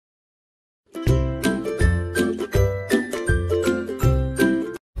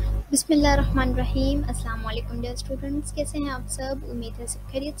बिस्मिल्लाहिर्रहमानिर्रहीम। अस्सलाम वालेकुम डियर स्टूडेंट्स, कैसे हैं आप सब? उम्मीद है सब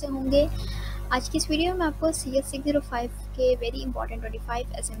खैरियत से होंगे। आज की इस वीडियो में आपको CS605 के वेरी इंपॉर्टेंट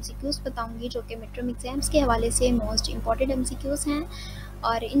 25 SMCQs बताऊंगी जो कि मिड टर्म एग्जाम्स के हवाले से मोस्ट इंपॉर्टेंट MCQs हैं।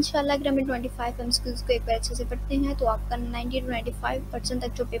 और इंशाल्लाह अगर हम 25 MCQs को एक बार अच्छे से पढ़ते हैं तो आपका 90 to 95%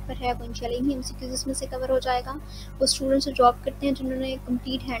 तक जो पेपर है वो इंशाल्लाह इन्हीं MCQs में से कवर हो जाएगा। वो स्टूडेंट्स जो जॉब करते हैं जिन्होंने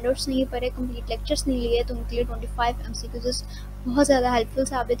कंप्लीट हैंडआउट्स नहीं पढ़े, कंप्लीट लेक्चर्स नहीं लिए, तो उनके लिए 25 MCQs बहुत ज़्यादा हेल्पफुल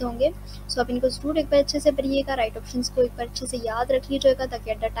साबित होंगे। सो आप इनको ज़रूर एक बार अच्छे से पढ़िएगा, राइट ऑप्शंस को एक बार अच्छे से याद रख लीजिएगा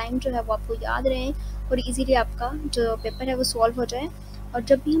ताकि एट द टाइम जो है वो आपको याद रहें और इजीली आपका जो पेपर है वो सॉल्व हो जाए। और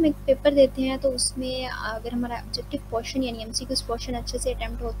जब भी हम एक पेपर देते हैं तो उसमें अगर हमारा ऑब्जेक्टिव क्वेश्चन यानी MCQs क्वेश्चन अच्छे से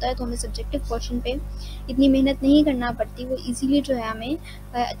अटैम्प्ट होता है तो हमें सब्जेक्टिव क्वेश्चन पे इतनी मेहनत नहीं करना पड़ती, वो इजीली जो है हमें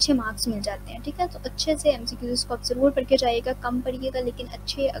अच्छे मार्क्स मिल जाते हैं। ठीक है, तो अच्छे से MCQs को आप ज़रूर पढ़ के जाइएगा, कम पढ़िएगा लेकिन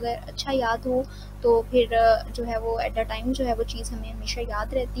अच्छे, अगर अच्छा याद हो तो फिर जो है वो एट द टाइम जो है वो चीज़ हमें हमेशा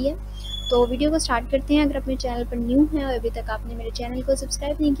याद रहती है। तो वीडियो को स्टार्ट करते हैं। अगर अपने चैनल पर न्यू हैं और अभी तक आपने मेरे चैनल को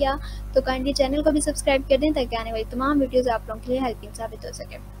सब्सक्राइब नहीं किया तो काइंडली चैनल को भी सब्सक्राइब कर दें ताकि आने वाली तमाम वीडियोस आप लोगों के लिए हेल्पिंग साबित हो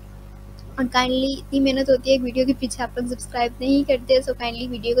सके। और काइंडली इतनी मेहनत होती है एक वीडियो के पीछे, आप लोग सब्सक्राइब नहीं करते, सो काइंडली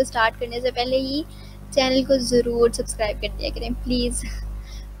वीडियो को स्टार्ट करने से पहले ही चैनल को ज़रूर सब्सक्राइब कर दिया करें प्लीज़।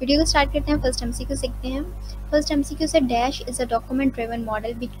 वीडियो को स्टार्ट करते हैं। फर्स्ट MCQ सीखते हैं। फर्स्ट MCQ से dash is a document driven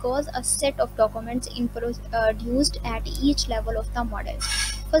model because a set of documents introduced at each level of the model.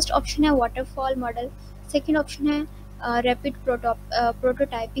 First option है वाटरफॉल मॉडल, सेकंड ऑप्शन है rapid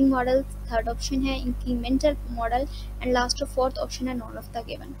prototyping model, third option है incremental model and last और fourth option है none of the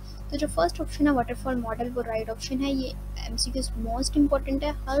given. तो जो first option है waterfall model वो right option है। ये MCQ मोस्ट इंपॉर्टेंट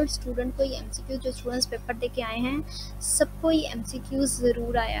है, हर स्टूडेंट को ये MCQ, जो स्टूडेंट्स पेपर दे के आए हैं सबको ये MCQ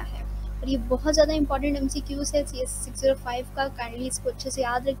ज़रूर आया है और ये बहुत ज़्यादा इंपॉर्टेंट MCQs है CS605 का। काइंडली इसको अच्छे से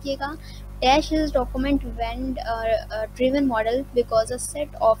याद रखिएगा। Dash is document when driven model because a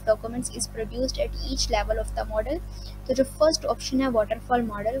set of documents is produced at each level of the model। तो जो फर्स्ट ऑप्शन है वाटरफॉल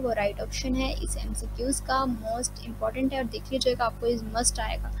मॉडल वो राइट ऑप्शन है इस MCQs का, मोस्ट इंपॉर्टेंट है। और देख लीजिएगा आपको इस मस्ट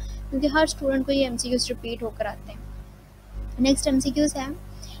आएगा क्योंकि हर स्टूडेंट को ये MCQs रिपीट होकर आते हैं। नेक्स्ट MCQs है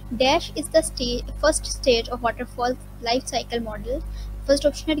dash is the first stage of waterfall life cycle model. First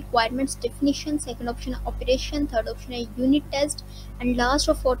option है रिक्वायरमेंट्स डेफिनेशन, सेकंड ऑप्शन है ऑपरेशन, थर्ड ऑप्शन है यूनिट टेस्ट एंड लास्ट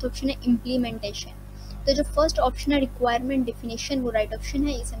और फोर्थ ऑप्शन है इम्प्लीमेंटेशन। तो जो फर्स्ट ऑप्शन है रिक्वायरमेंट डेफिनेशन वो राइट ऑप्शन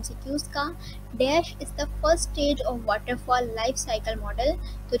है इस MCQs का। Dash is the first stage of waterfall life cycle model.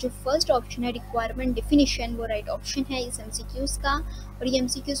 तो जो फर्स्ट ऑप्शन है रिक्वायरमेंट डेफिनेशन वो राइट ऑप्शन है इस MCQs का। और ये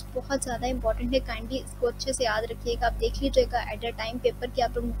MCQs बहुत ज़्यादा इंपॉर्टेंट है, काइंडली इसको अच्छे से याद रखिएगा। आप देख लीजिएगा एट द टाइम पेपर की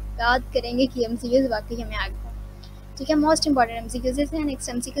आप लोग याद करेंगे कि MCQs वाकई हमें आ गया। ठीक है, मोस्ट इंपॉर्टेंट MCQs है। नेक्स्ट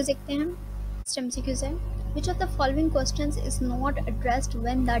MCQ देखते हैं। नेक्स्ट MCQs है which of the following questions is not addressed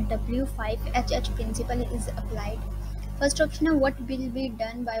when the W5HH principle is applied। First option है what will be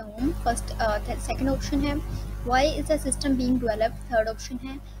done by whom। Second option है why is the system being developed। Third option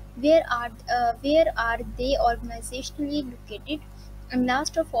है where are they organizationally located and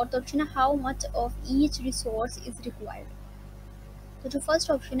last और fourth option है how much of each resource is required। तो जो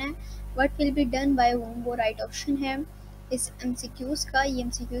first option है what will be done by home वो right option है इस MCQs का। ये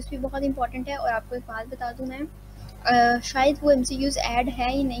MCQs भी बहुत इंपॉर्टेंट है। और आपको एक बात बता दूं मैं, शायद वो MCQs ऐड है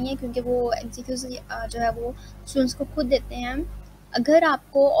ही नहीं है क्योंकि वो MCQs जो है वो स्टूडेंट्स को खुद देते हैं। अगर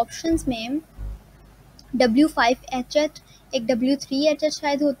आपको ऑप्शंस में W5HH, एक W3HH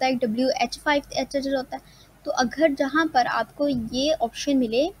शायद होता है, एक WH5HH होता है, तो अगर जहाँ पर आपको ये ऑप्शन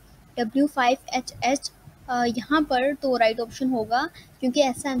मिले W5HH यहाँ पर तो राइट ऑप्शन होगा क्योंकि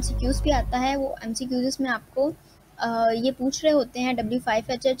ऐसा MCQs भी आता है। वो MCQs में आपको ये पूछ रहे होते हैं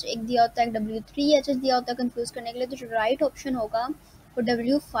W5HH एक दिया होता है, W3HH दिया होता है कंफ्यूज करने के लिए। तो जो राइट ऑप्शन होगा वो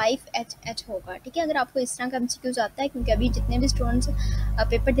W5HH होगा। ठीक है, अगर आपको इस तरह का MCQs आता है, क्योंकि अभी जितने भी स्टूडेंट्स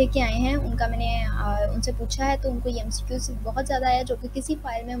पेपर दे के आए हैं उनका मैंने उनसे पूछा है तो उनको ये MCQs बहुत ज़्यादा आया जो कि किसी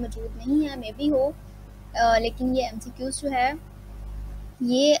फाइल में मौजूद नहीं है, मे भी हो, लेकिन ये MCQs जो है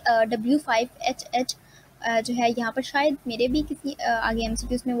ये W5HH जो है यहाँ पर शायद मेरे भी किसी आगे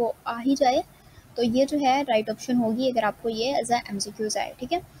MCQs में वो आ ही जाए, तो ये जो है राइट ऑप्शन होगी अगर आपको ये एज अ MCQs आए।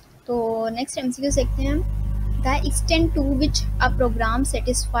 ठीक है, तो नेक्स्ट MCQs देखते हैं। The extent to which a program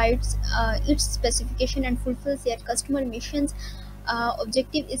satisfies its specification and fulfills their customer missions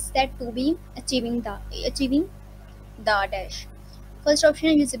objective is said to be achieving the dash। First option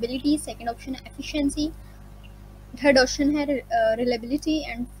है यूजिबिलिटी, सेकंड ऑप्शन है efficiency, third option है reliability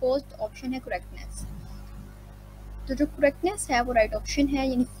and fourth option है correctness. तो जो correctness है वो right option है,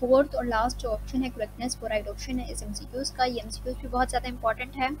 यानी फोर्थ और लास्ट जो ऑप्शन है करेक्टनेस वो राइट ऑप्शन है इस MCQs का। ये MCQs भी बहुत ज़्यादा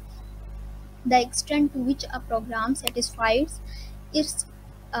इंपॉर्टेंट है। The extent to which a program satisfies its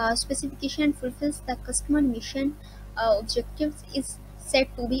specification and fulfills the customer mission objectives is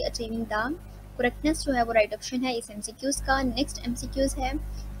set to be achieving the correctness जो है वो राइट ऑप्शन है इस एमसीक्यूज का। नेक्स्ट एमसीक्यूज है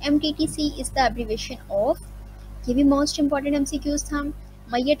एमटीटीसी इज द एब्रीविएशन ऑफ, ये भी most important MCQs था।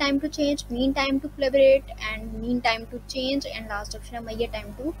 Maihar time to change, mean time to collaborate and mean time to change, and last option है मैयर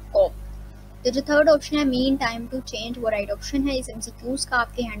टाइम टू कोप। तो जो थर्ड ऑप्शन है मीन टाइम टू चेंज वो right option है इस एमसीक्यूज का।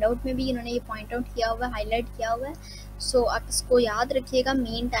 आपके हैंडआउट में भी इन्होंने ये पॉइंट आउट किया हुआ है, हाईलाइट किया हुआ है। सो आप इसको याद रखिएगा,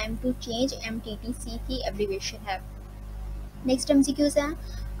 मीन टाइम टू चेंज एमटीटीसी की एब्रीविएशन है। नेक्स्ट एमसीक्यूज है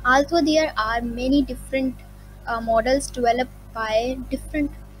although there are many different models developed by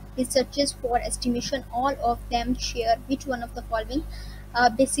different researchers for estimation, all of them share which one of the following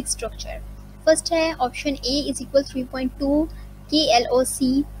basic structure. First है option A is equal 3.2 KLOC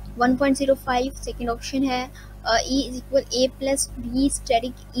 1.05. second option है E is equal A plus B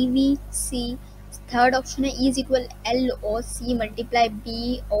static EVC. third option है E is equal LOC multiply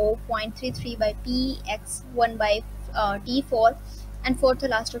BO 0.33 by P x 1 by T4. And fourth और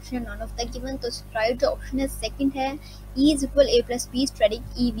last option है none of the given. तो right जो option है second है E is equal A plus B strategic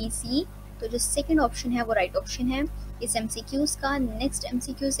EVC। तो जो second option है वो राइट ऑप्शन है इस एमसीक्यूज का। नेक्स्ट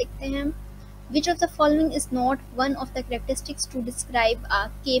एमसीक्यूज देखते हैं। Which of the following is not one of the characteristics to describe a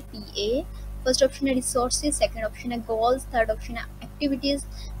KPA। First option है रिसोर्सेज, सेकंड ऑप्शन है गोल्स, थर्ड ऑप्शन है एक्टिविटीज,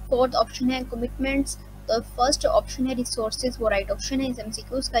 फोर्थ ऑप्शन है कमिटमेंट्स। तो फर्स्ट ऑप्शन है resources वो right option है इस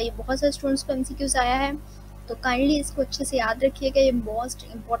MCQs का। ये बहुत सारे स्टूडेंट्स को एमसीक्यूज आया है, तो काइंडली इसको अच्छे से याद रखिएगा, ये मोस्ट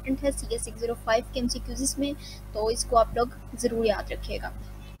इंपॉर्टेंट है CS605 के एमसीक्यूज में, तो इसको आप लोग ज़रूर याद रखिएगा।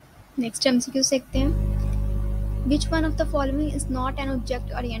 नेक्स्ट एमसीक्यू देखते हैं। Which one of the following is not an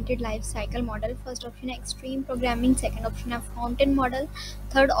object oriented life cycle model. First option है एक्सट्रीम प्रोग्रामिंग, सेकंड ऑप्शन है फाउंटेन मॉडल,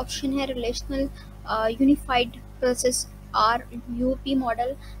 थर्ड ऑप्शन है relational unified process RUP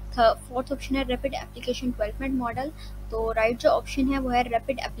model, fourth option है rapid application development model. तो right जो option है वो है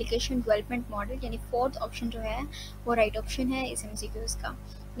rapid application development model, यानी फोर्थ ऑप्शन जो है वो राइट ऑप्शन है इस एमसीक्यूज का।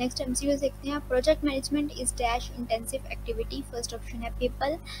 नेक्स्ट एमसीक्यू देखते हैं। Project management is dash intensive activity. First option है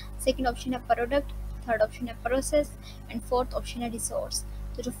पीपल, सेकंड ऑप्शन है प्रोडक्ट, थर्ड ऑप्शन है प्रोसेस एंड फोर्थ ऑप्शन है रिसोर्स।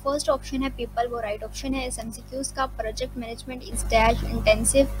 तो जो फर्स्ट ऑप्शन है पीपल वो राइट ऑप्शन है इस एमसीक्यूज का। Project management is dash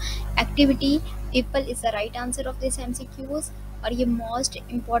intensive activity, people is the right answer of this MCQs. और ये मोस्ट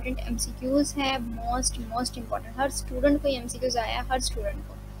इंपॉर्टेंट एमसीक्यूज है, मोस्ट इंपॉर्टेंट, हर स्टूडेंट को ये एमसीक्यूज आया है, हर स्टूडेंट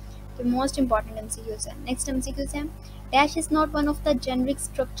को, तो मोस्ट इंपॉर्टेंट एमसीक्यूज है। नेक्स्ट एमसीक्यूज है dash is not one of the generic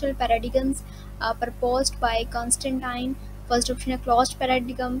structural paradigms proposed by Constantine. First option है क्लोज्ड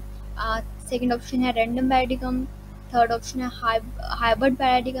पैराडिगम, सेकंड ऑप्शन है रैंडम पैराडिगम, थर्ड ऑप्शन है hybrid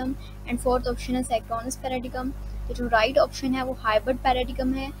paradigm and fourth option है synchronous paradigm. तो जो right option है वो hybrid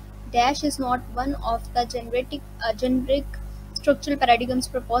paradigm है। Dash is not one of the generic structural paradigms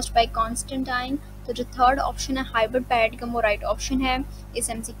proposed by Constantine. तो जो थर्ड ऑप्शन है हाइब्रिड पैराडिगम वो राइट ऑप्शन है इस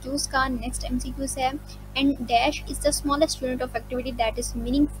एमसीक्यूज का। नेक्स्ट एमसीक्यूज है and dash is the smallest unit of activity that is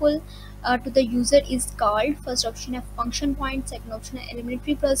meaningful to the user is called. First option है function point, second option है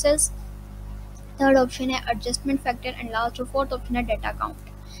एलिमिनेटरी process, third option है adjustment factor and last और fourth option है data count.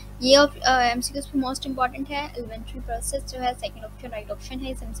 ये MCQs में most important है। Elementary process जो है सेकंड ऑप्शन राइट ऑप्शन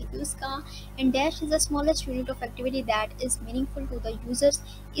है इस एमसीक्यूज का। And dash is the smallest unit of activity that is meaningful to the users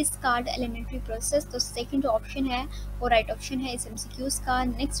is called elementary process. तो सेकंड ऑप्शन है वो राइट ऑप्शन है इस एमसीक्यूज का।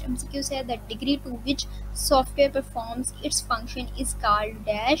 नेक्स्ट एमसीक्यूज है the degree to which software performs its function is called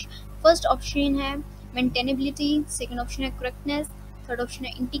dash. First option है maintainability, second option है correctness, third option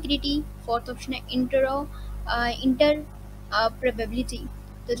है इंटीग्रिटी, फोर्थ ऑप्शन है इंटरप्रेबिलिटी।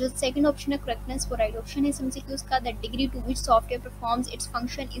 तो जो सेकंड ऑप्शन है करेक्टनेस वो राइट ऑप्शन है इस एमसीक्यूज का। The degree to which software performs its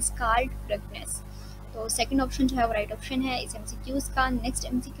function is called correctness. तो सेकंड ऑप्शन जो है वो राइट ऑप्शन है इस एमसीक्यूज का। नेक्स्ट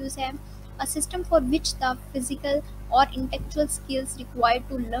एमसीक्यूज है a system for which the physical और intellectual skills required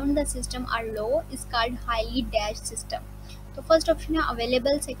to learn the system are low is called highly dash system. तो फर्स्ट ऑप्शन है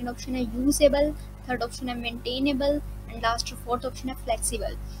अवेलेबल, सेकंड ऑप्शन है यूजेबल, थर्ड ऑप्शन है maintainable and last fourth option है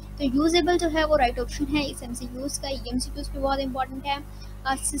flexible. तो usable जो है वो राइट ऑप्शन है इस एमसीक्यूज का। ये एमसीक्यूज भी बहुत इंपॉर्टेंट है।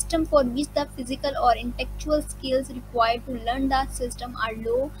 A system for which the physical or intellectual skills required to learn the system are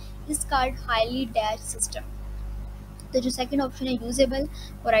low is called highly dash system। तो जो सेकंड ऑप्शन है यूजेबल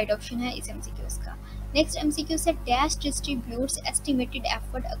वो राइट ऑप्शन है इस एमसीक्यूज का। नेक्स्ट एमसीक्यू से dash distributes estimated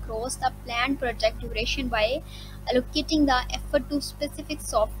effort across the plan project duration bye allocating the effort to specific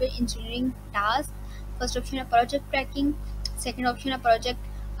software engineering task। First option है project trekking, second option है project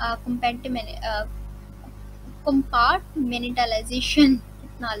compartmentalisation,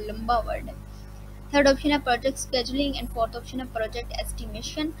 इतना लंबा word है, third option है project scheduling and fourth option है project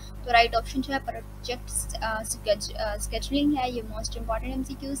estimation. तो right option जो है प्रोजेक्ट स्केजुलिंग है। ये मोस्ट इंपॉर्टेंट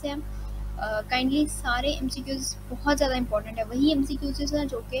एमसीक्यूज है। काइंडली सारे एमसीक्यूज बहुत ज़्यादा इंपॉर्टेंट है, वही एमसीक्यूज हैं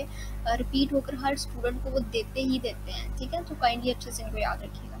जो कि रिपीट होकर हर स्टूडेंट को वो देते ही देते हैं, ठीक है। तो काइंडली अच्छे से इनको याद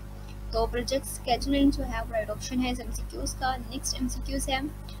रखिएगा। तो प्रोजेक्ट स्केजुलिंग जो है वो राइट ऑप्शन है इस एमसीक्यूज का। नेक्स्ट एमसीक्यूज है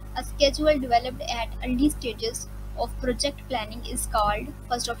a schedule developed at early stages of project planning is called.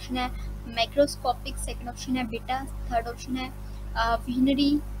 First option है माइक्रोस्कोपिक, सेकंड ऑप्शन है बीटा, थर्ड ऑप्शन है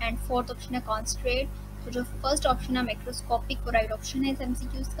विजनरी एंड फोर्थ ऑप्शन है कॉन्स्ट्रेट। तो जो फर्स्ट ऑप्शन है माइक्रोस्कोपिक वो राइट ऑप्शन है इस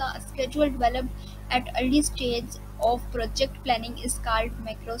एमसीक्यूज का। Schedule developed at early stage of project planning is called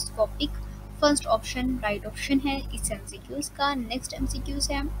microscopic. First option right option है इस एमसीक्यूज का। नेक्स्ट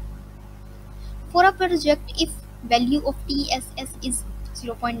एमसीक्यूज है for a project if value of TSS is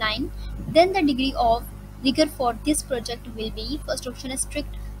 0.9 then the degree of rigor for this project will be। first option is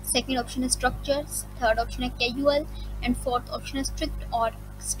strict, second option is structured, third option है casual and fourth option है strict और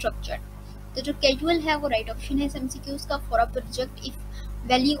structured। तो जो casual है वो right option है इस MCQs का। for a project if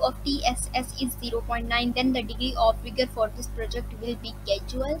value of TSS is 0.9 then the degree of rigor for this project will be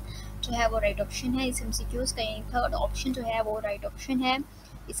casual जो है वो राइट ऑप्शन है इस एमसीक्यूज का, यानी थर्ड ऑप्शन जो है वो राइट ऑप्शन है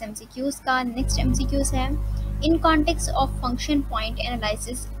इस एमसीक्यूज का। नेक्स्ट एमसीक्यूज है in context of function point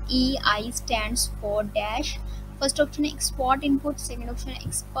analysis EI stands for dash. First option है एक्सपोर्ट इनपुट, सेकंड ऑप्शन है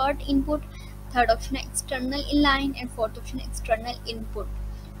एक्सपर्ट इनपुट, थर्ड ऑप्शन है external inline and fourth option है एक्सटर्नल इनपुट।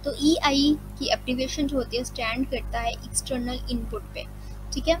 तो EI की abbreviation जो होती है स्टैंड करता है एक्सटर्नल इनपुट पे,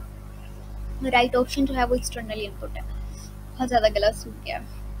 ठीक है। राइट ऑप्शन जो है वो एक्सटर्नल इनपुट है, बहुत ज़्यादा गलत सूट गया।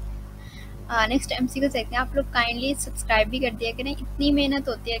 नेक्स्ट एमसीक्यू देखते हैं। आप लोग काइंडली सब्सक्राइब भी कर दिया करें, इतनी मेहनत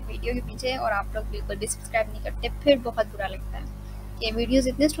होती है एक वीडियो के पीछे और आप लोग बिल्कुल भी सब्सक्राइब नहीं करते, फिर बहुत बुरा लगता है कि वीडियोस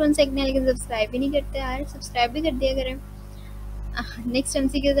इतने स्टूडेंट्स देखते हैं लेकिन सब्सक्राइब भी नहीं करते यार, सब्सक्राइब भी कर दिया करें। नेक्स्ट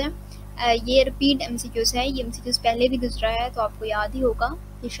एमसीक्यूज है, ये रिपीट एमसीक्यूज है, ये एमसीक्यूज पहले भी गुजरा है तो आपको याद ही होगा,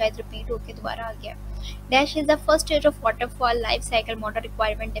 ये शायद रिपीट होकर दोबारा आ गया। Dash is the first stage of waterfall life cycle model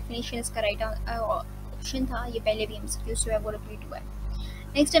requirement definition इसका राइट ऑप्शन था, ये पहले भी एमसीक्यूज जो है वो रिपीट हुआ है।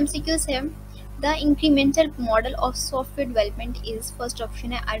 नेक्स्ट एमसीक्यूज है the incremental model of software development is. First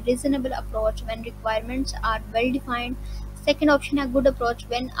option है a reasonable approach when requirements are well defined, second option है good approach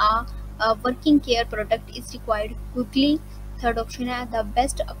when a working care product is required quickly, third option है the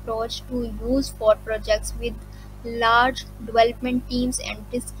best approach to use for projects with large development teams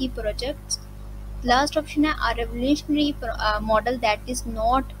and risky projects, last option है a revolutionary model that is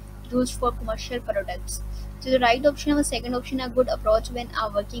not used for commercial products. तो जो right option है वो second option है good approach when a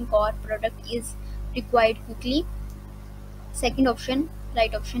working core product is required quickly, second option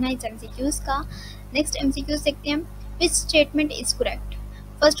right option है इस MCQs का। Next MCQs देखते हैं which statement is correct.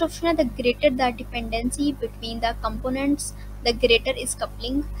 First option है the greater the dependency between the components the greater is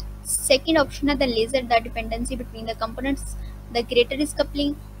coupling, second option है the lesser the dependency between the components the greater is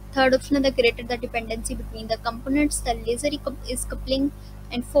coupling, third option है the greater the dependency between the components the lesser is coupling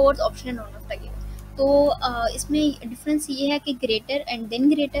and fourth option है none of the given. तो इसमें difference ये है कि greater and then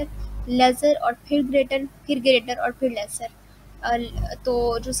greater, laser और फिर greater और फिर लेसर।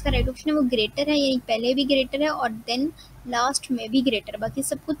 तो जो इसका राइट ऑप्शन है वो ग्रेटर है, यानी पहले भी ग्रेटर है और देन लास्ट में भी ग्रेटर, बाकी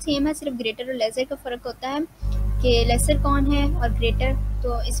सब कुछ सेम है, सिर्फ ग्रेटर और लेसर का फ़र्क होता है कि लेसर कौन है और ग्रेटर।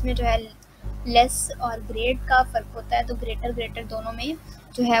 तो इसमें जो है लेस और ग्रेट का फ़र्क होता है, तो ग्रेटर दोनों में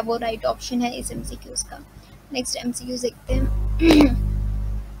जो है वो राइट ऑप्शन है इस एमसीक्यूज़ का। नेक्स्ट एमसीक्यूज़ देखते हैं।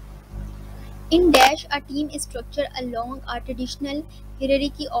 In dash, a team is structured along a traditional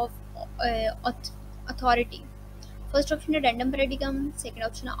hierarchy of authority. First option है random paradigm, second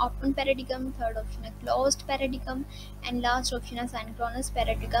option है open paradigm, third option है closed paradigm and last option है synchronous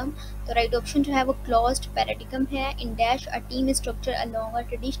paradigm। तो right option जो है वो closed paradigm है। In dash, a team is structured along a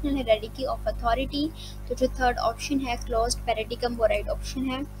traditional hierarchy of authority। तो जो third option है closed paradigm वो right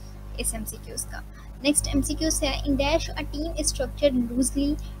option है इस MCQs का। नेक्स्ट एमसीक्यूज है in dash a team is structured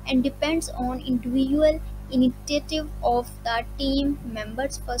loosely and depends on individual initiative of the team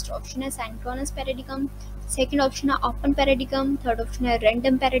members. First option है synchronous paradigm, second option है open paradigm, third option है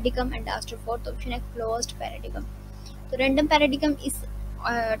random paradigm and last fourth option है closed paradigm. तो random paradigm इस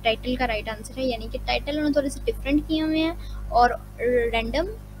title का right answer है, यानी कि टाइटल उन्होंने थोड़े से डिफरेंट किए हुए हैं, और रैंडम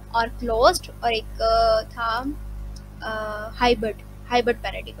और क्लोज्ड और एक था हाइब्रिड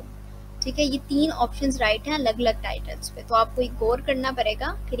पैराडिगम, ठीक है। ये तीन ऑप्शंस राइट हैं अलग अलग टाइटल्स पे, तो आपको एक गौर करना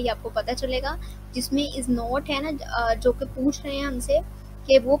पड़ेगा, फिर ही आपको पता चलेगा। जिसमें इस नोट है ना जो कि पूछ रहे हैं हमसे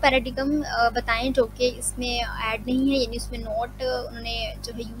कि वो पैराडिगम बताएं जो कि इसमें ऐड नहीं है, यानी उसमें नोट उन्होंने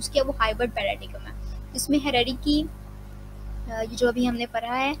जो है यूज़ किया वो हाइब्रिड पैराडिगम है, जिसमें हायरार्की जो अभी हमने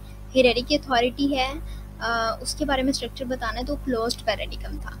पढ़ा है हायरार्की अथॉरिटी है, उसके बारे में स्ट्रक्चर बताना है तो क्लोज्ड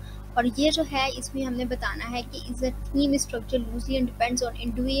पैराडिगम था। और ये जो है इसमें हमने बताना है कि is a team structure loosely and depends on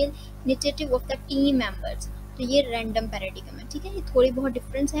individual initiative of the team members. तो ये रैंडम पैराडिगम है, ठीक है। ये थोड़ी बहुत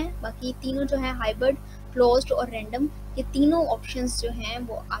डिफरेंस है, बाकी तीनों जो है हाइब्रिड, क्लोज्ड और रैंडम, ये तीनों ऑप्शंस जो हैं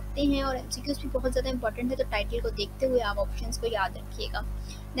वो आते हैं और एमसीक्यूज भी बहुत ज़्यादा इंपॉर्टेंट है, तो टाइटल को देखते हुए आप ऑप्शंस को याद रखिएगा।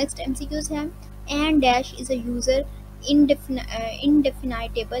 नेक्स्ट एमसीक्यूज है and dash is a user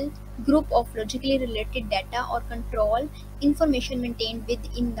indefinable group of logically related data or control information maintained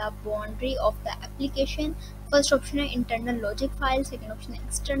within the boundary of the application. First option है internal logic file, second option है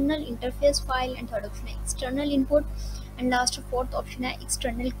external interface file and third option है external input and last fourth option है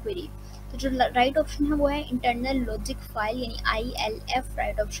external query. तो जो right option है वो है internal logic file यानी ILF,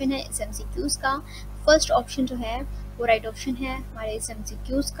 राइट ऑप्शन है इस एमसीक्यूज का। फर्स्ट ऑप्शन जो है वो राइट ऑप्शन है हमारे इस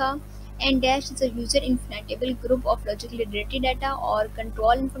एमसीक्यूज का। and dash is a user infinitable group of logically related data or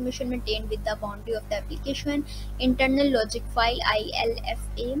control information maintained with the boundary of the application. Internal logic file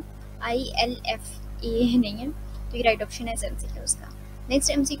ILFA नहीं है, तो ये राइट ऑप्शन है एमसीक्यूज का।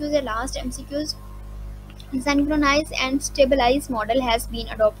 नेक्स्ट एमसीक्यूज है last MCQs. Synchronize and stabilize model has been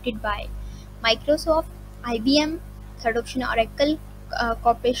adopted by Microsoft, IBM, third option है Oracle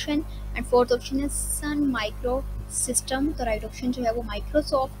Corporation and fourth option है Sun Micro system. तो राइट ऑप्शन जो है वो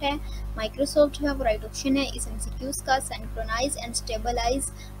माइक्रोसॉफ्ट है। माइक्रोसॉफ्ट जो है वो राइट ऑप्शन है इस एमसीक्यूज का। Synchronise and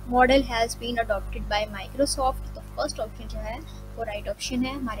stabilise model has been adopted by Microsoft, तो फर्स्ट ऑप्शन जो है वो राइट ऑप्शन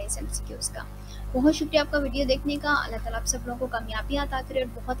है हमारे इस एमसीक्यूज का। बहुत शुक्रिया आपका वीडियो देखने का। अल्लाह ताला आप सब लोगों को कामयाबी अता करे और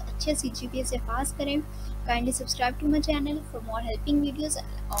बहुत अच्छे CGPA से पास करें। Kindly subscribe to my channel for more helping videos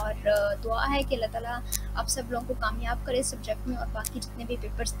और दुआ है कि अल्लाह ताला आप सब लोगों को कामयाब करे सब्जेक्ट में और बाकी जितने भी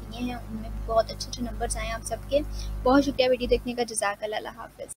पेपर्स दिए हैं उनमें बहुत अच्छे अच्छे नंबर्स आए आप सबके। बहुत शुक्रिया वीडियो देखने का। जज़ाकल्लाह, अल्लाह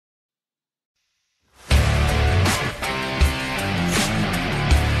हाफ़िज़।